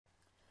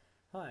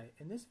Hi,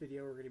 in this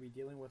video we're going to be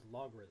dealing with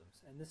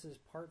logarithms, and this is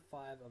part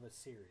 5 of a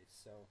series.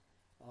 So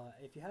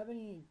if you have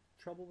any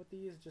trouble with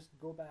these, just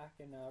go back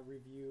and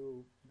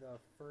review the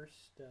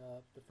first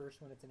one.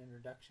 It's an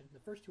introduction.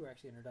 The first two are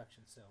actually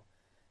introductions, so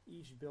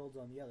each builds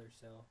on the other,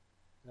 so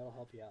that'll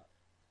help you out.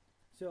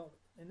 So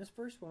in this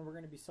first one we're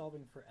going to be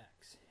solving for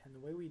x, and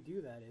the way we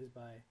do that is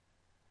by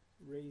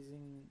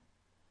raising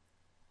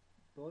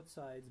both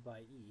sides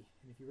by e.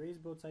 And if you raise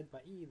both sides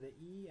by e, the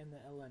e and the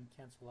ln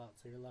cancel out,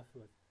 so you're left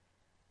with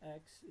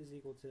x is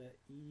equal to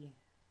e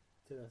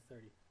to the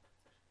 30.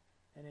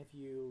 And if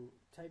you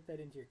type that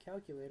into your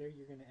calculator,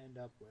 you're going to end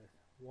up with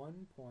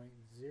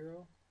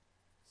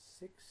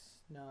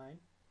 1.069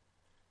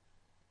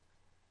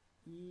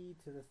 e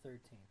to the 13.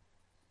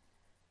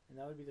 And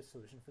that would be the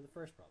solution for the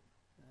first problem.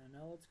 And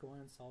now let's go on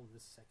and solve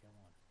this second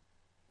one.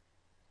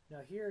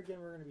 Now here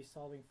again we're going to be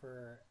solving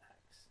for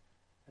x.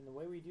 And the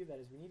way we do that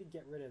is we need to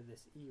get rid of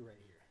this e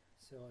right here.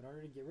 So in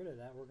order to get rid of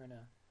that, we're going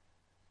to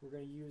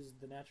use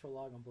the natural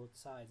log on both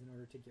sides in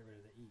order to get rid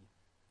of the e,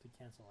 to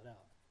cancel it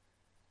out.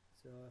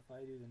 So if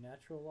I do the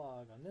natural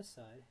log on this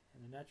side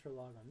and the natural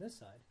log on this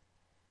side,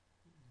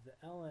 the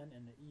ln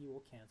and the e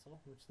will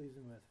cancel, which leaves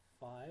me with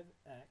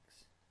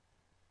 5x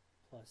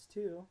plus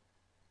 2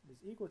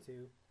 is equal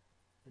to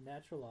the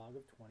natural log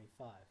of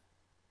 25.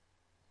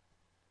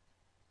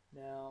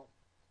 Now,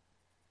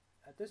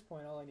 at this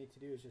point, all I need to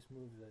do is just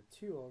move the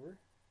 2 over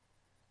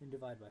and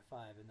divide by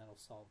 5, and that'll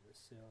solve this.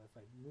 So if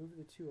I move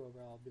the 2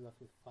 over, I'll be left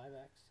with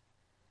 5x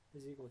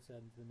is equal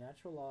to the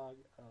natural log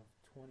of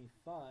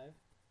 25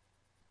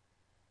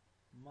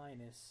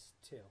 minus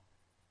 2.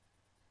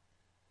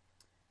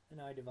 And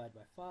now I divide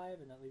by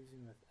 5, and that leaves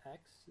me with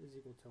x is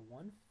equal to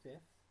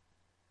 1/5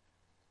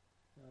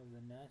 of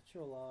the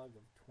natural log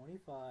of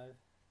 25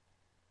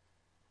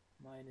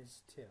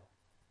 minus 2.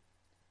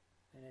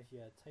 And if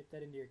you type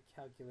that into your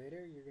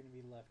calculator, you're going to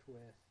be left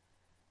with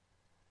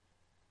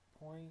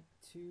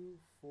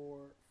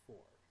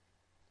 0.244.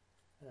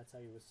 And that's how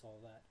you would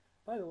solve that.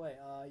 By the way,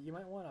 you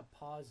might want to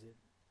pause it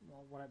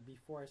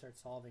before I start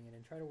solving it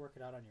and try to work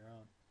it out on your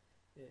own.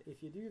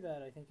 If you do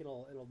that, I think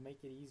it'll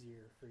make it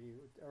easier for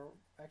you, or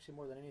actually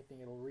more than anything,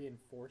 it'll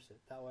reinforce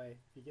it. That way,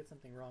 if you get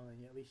something wrong,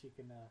 then at least you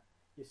can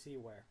you see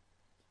where.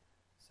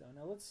 So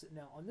now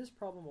on this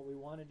problem, what we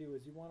want to do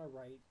is you want to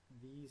write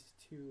these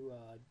two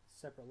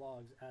separate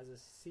logs as a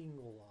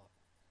single log.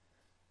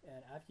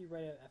 And after you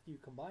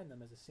combine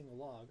them as a single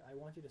log, I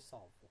want you to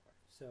solve for it.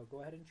 So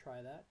go ahead and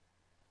try that.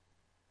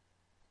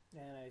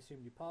 And I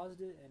assumed you paused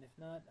it, and if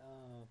not,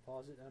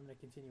 pause it, and I'm going to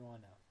continue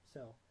on now.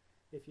 So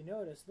if you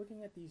notice,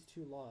 looking at these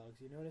two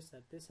logs, you notice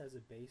that this has a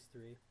base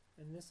 3,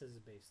 and this has a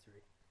base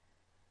 3.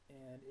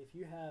 And if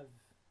you have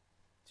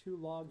two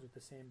logs with the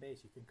same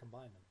base, you can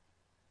combine them.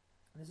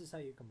 And this is how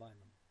you combine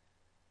them.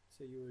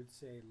 So you would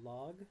say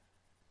log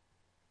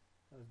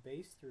of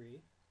base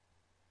 3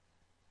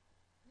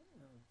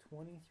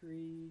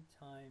 23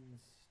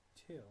 times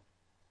 2.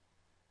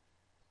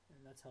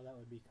 And that's how that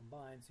would be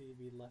combined. So you'd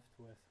be left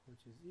with,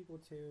 which is equal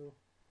to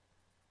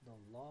the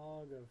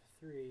log of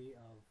 3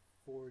 of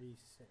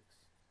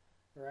 46.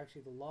 Or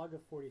actually the log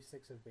of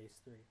 46 of base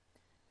 3.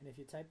 And if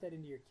you type that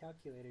into your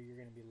calculator, you're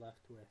going to be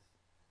left with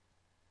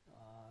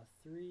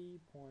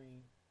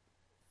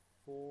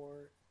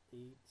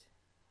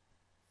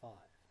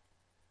 3.485.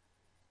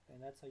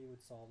 And that's how you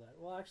would solve that.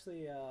 Well,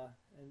 actually,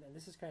 and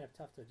this is kind of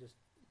tough to just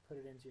put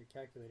it into your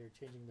calculator,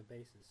 changing the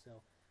bases.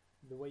 So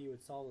the way you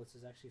would solve this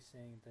is actually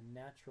saying the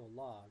natural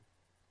log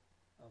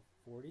of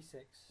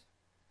 46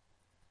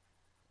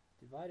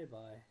 divided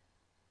by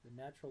the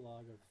natural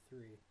log of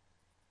 3.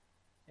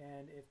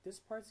 And if this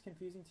part's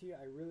confusing to you,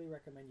 I really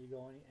recommend you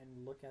go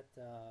and look at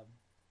the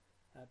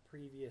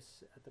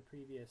previous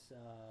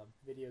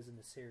videos in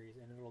the series,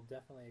 and it'll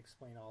definitely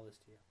explain all this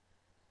to you.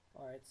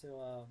 Alright,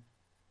 so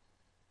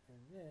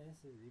and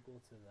this is equal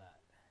to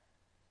that.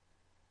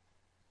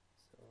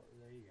 So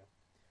there you go.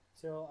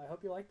 So I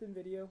hope you liked the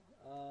video.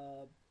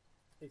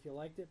 If you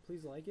liked it,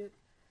 please like it,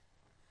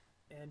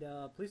 and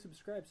please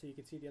subscribe so you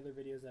can see the other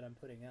videos that I'm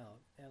putting out.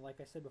 And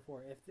like I said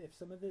before, if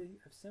some of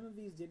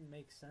these didn't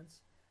make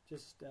sense,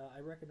 just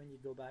I recommend you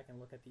go back and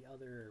look at the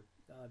other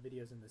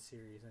videos in the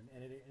series, and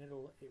it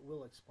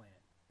will explain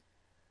it.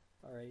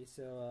 Alright,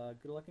 so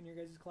good luck in your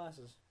guys'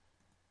 classes.